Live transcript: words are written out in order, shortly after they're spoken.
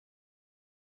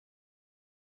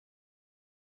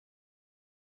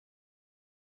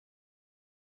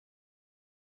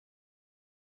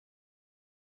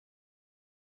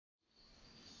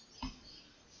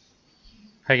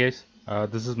Hi guys,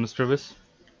 this is Mr. Wiss.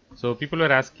 So people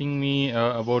were asking me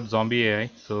about zombie AI.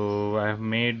 So I have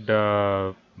made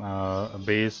a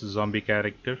base zombie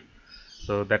character,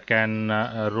 so that can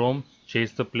roam,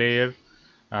 chase the player,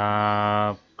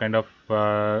 kind of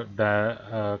a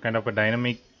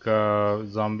dynamic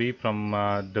zombie from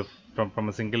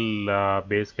a single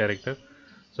base character.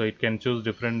 So it can choose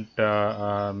different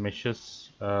meshes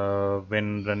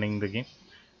when running the game,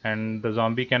 and the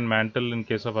zombie can mantle in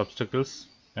case of obstacles.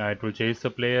 It will chase the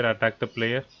player, attack the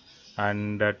player,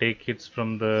 and take hits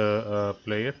from the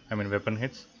player, I mean weapon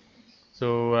hits.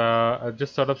 So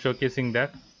just sort of showcasing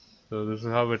that. So this is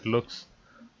how it looks.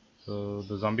 So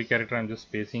the zombie character, I'm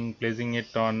just placing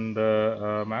it on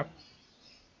the map.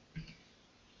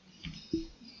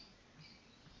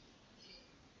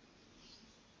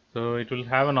 So it will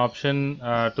have an option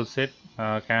to set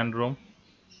can roam.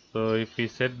 So if we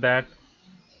set that,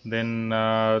 then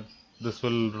this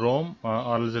will roam,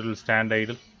 or else it will stand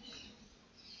idle.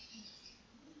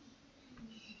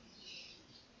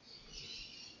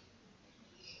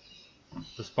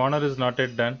 The spawner is not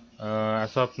yet done.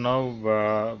 As of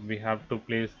now, we have to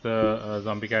place the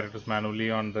zombie characters manually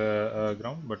on the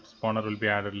ground, but spawner will be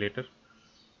added later.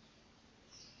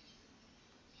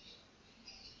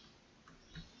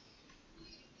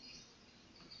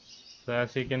 So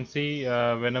as you can see,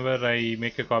 whenever I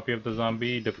make a copy of the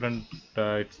zombie,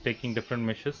 it's taking different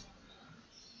meshes,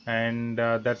 and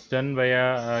that's done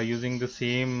via using the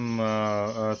same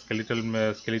skeletal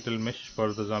mesh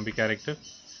for the zombie character.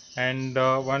 And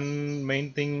one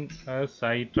main thing is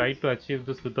I try to achieve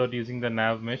this without using the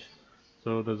nav mesh,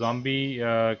 so the zombie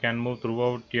can move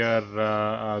throughout your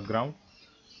ground.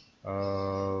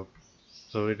 Uh,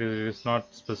 so it is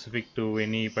not specific to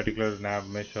any particular nav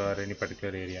mesh or any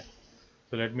particular area.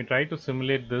 So let me try to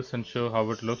simulate this and show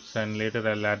how it looks, and later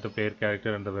I'll add the player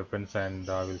character and the weapons, and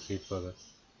we'll see it further.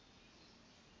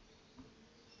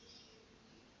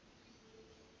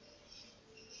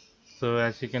 So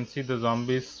as you can see, the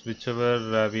zombies,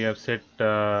 whichever we have set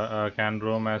can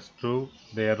roam as true,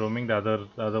 they are roaming. The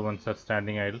other ones are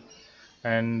standing idle,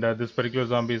 and this particular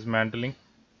zombie is mantling,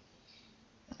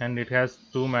 and it has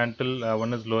two mantle.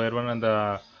 One is lower one, and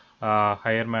the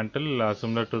higher mantle,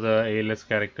 similar to the ALS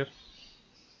character.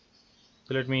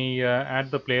 So let me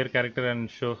add the player character and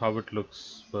show how it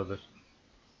looks further.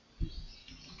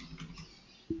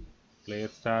 Player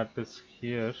start is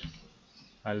here.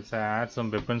 I'll say add some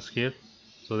weapons here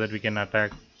so that we can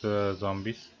attack the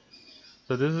zombies.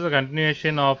 So this is a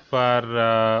continuation of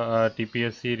our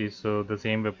TPS series, so the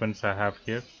same weapons I have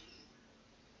here.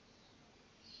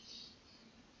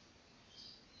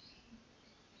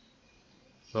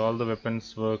 So all the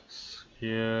weapons works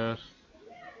here.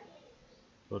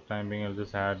 For time being, I'll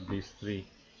just add these three,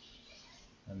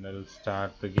 and I'll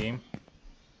start the game.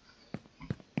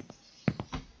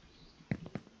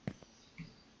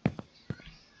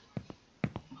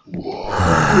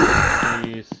 If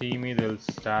they see me, they'll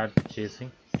start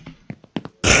chasing,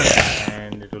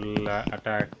 and it will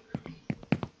attack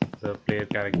the player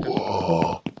character.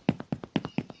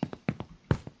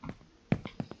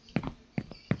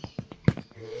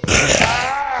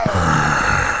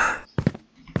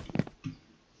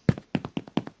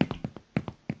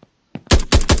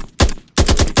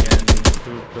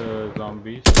 The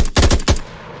zombies,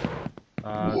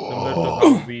 similar to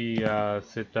how we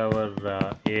set our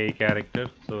AI character.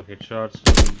 So headshots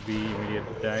will be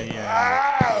immediate die,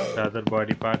 and the other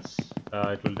body parts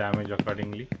it will damage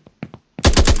accordingly.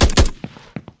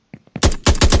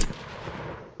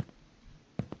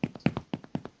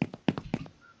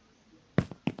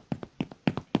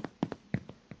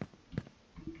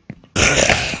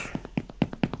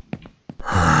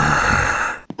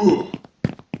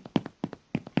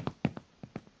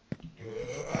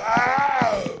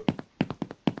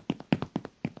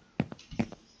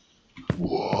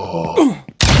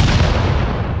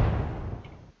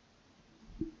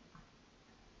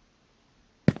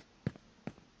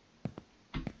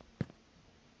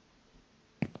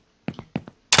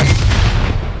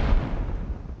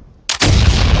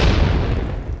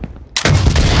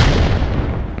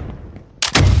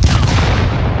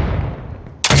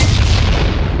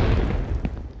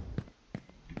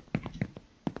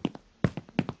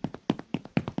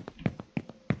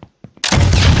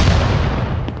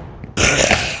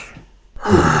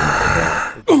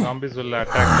 Zombies will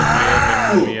attack the player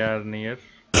when we are near.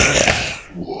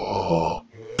 So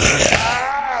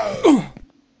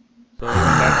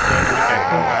even that's I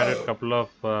have added a couple of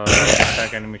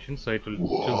attack animations, so it will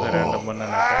choose a random one and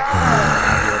attack, and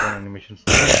add your own animations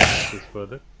to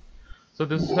further. So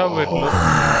this is how it looks.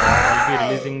 I'll be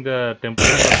releasing the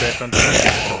templates of that on the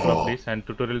next couple of days, and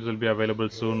tutorials will be available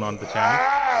soon on the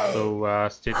channel. So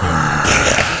stay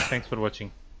tuned. Thanks for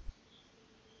watching.